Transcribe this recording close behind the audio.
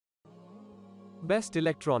Best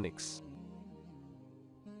electronics.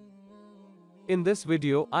 In this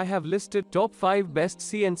video, I have listed top 5 best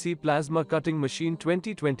CNC plasma cutting machine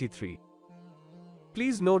 2023.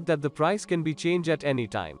 Please note that the price can be changed at any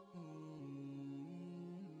time.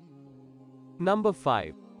 Number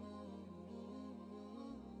 5.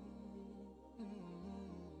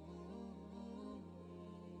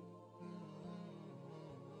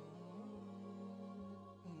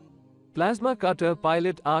 Plasma Cutter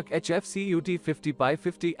Pilot Arc HFCUT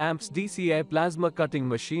 50x50 amps DC Air Plasma Cutting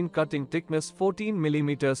Machine. Cutting thickness 14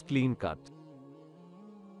 mm. Clean cut.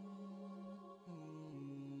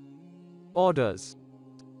 Orders.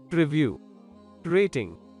 Review.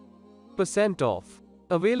 Rating. Percent off.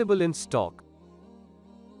 Available in stock.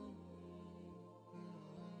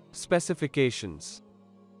 Specifications.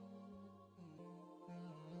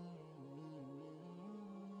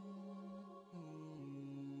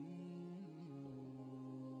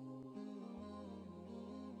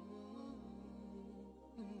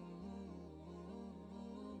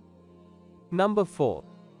 Number 4.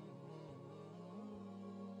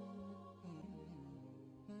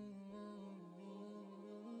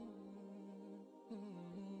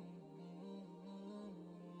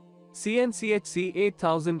 CNC HC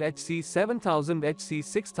 8000 HC 7000 HC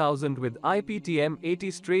 6000 with IPTM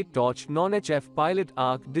 80 straight torch non-HF pilot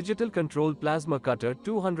arc digital control plasma cutter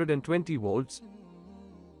 220 volts.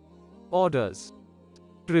 Orders.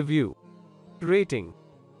 Review. Rating.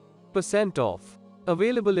 Percent off.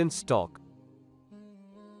 Available in stock.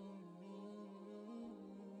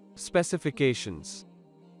 Specifications.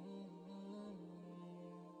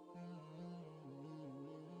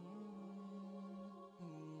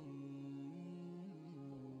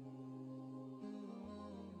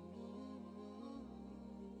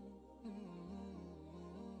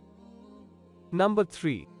 Number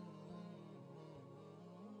 3.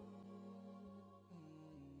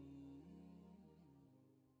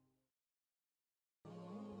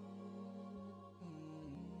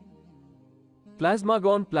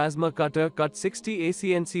 Plasmargon Plasma Cutter Cut 60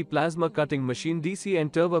 CNC Plasma Cutting Machine DC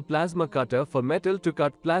interver Plasma Cutter for metal to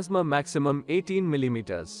cut plasma maximum 18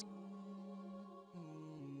 mm.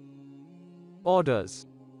 Orders.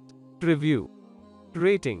 Review.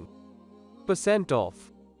 Rating. Percent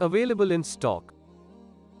off. Available in stock.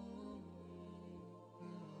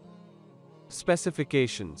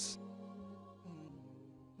 Specifications.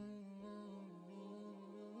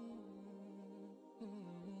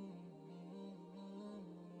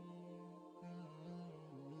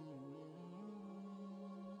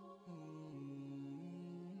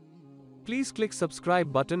 Please click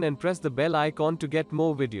subscribe button and press the bell icon to get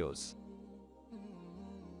more videos.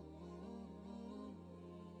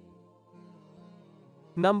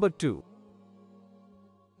 Number 2.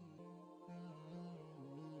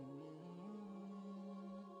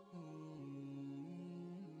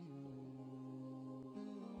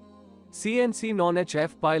 CNC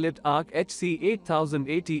non-HF Pilot Arc HC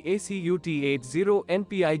 8080 ACUT 80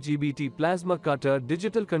 NP IGBT Plasma Cutter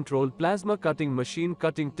Digital Control Plasma Cutting Machine.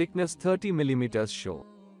 Cutting thickness 30 mm. Show.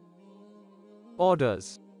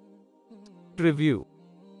 Orders. Review.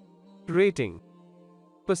 Rating.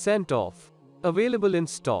 Percent off. Available in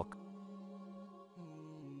stock.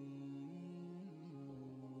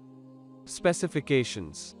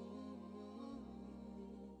 Specifications.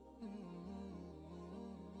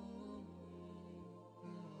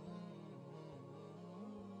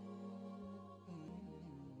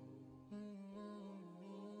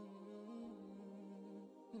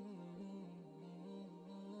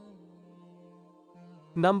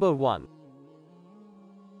 Number 1.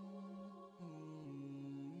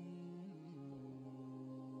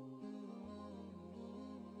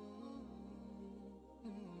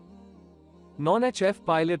 Non-HF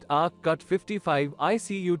Pilot Arc Cut 55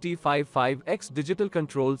 ICUT 55X Digital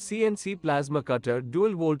Control CNC Plasma Cutter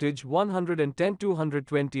Dual Voltage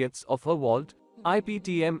 110/220 of a volt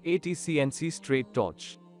IPTM 80 CNC Straight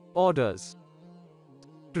Torch. Orders.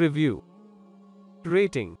 Review.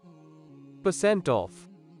 Rating. Percent off.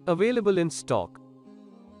 Available in stock.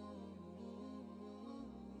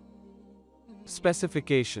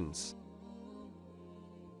 Specifications.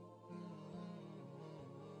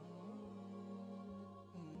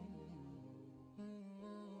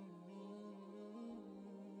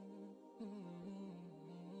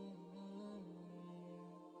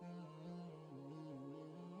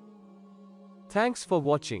 Thanks for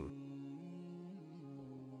watching.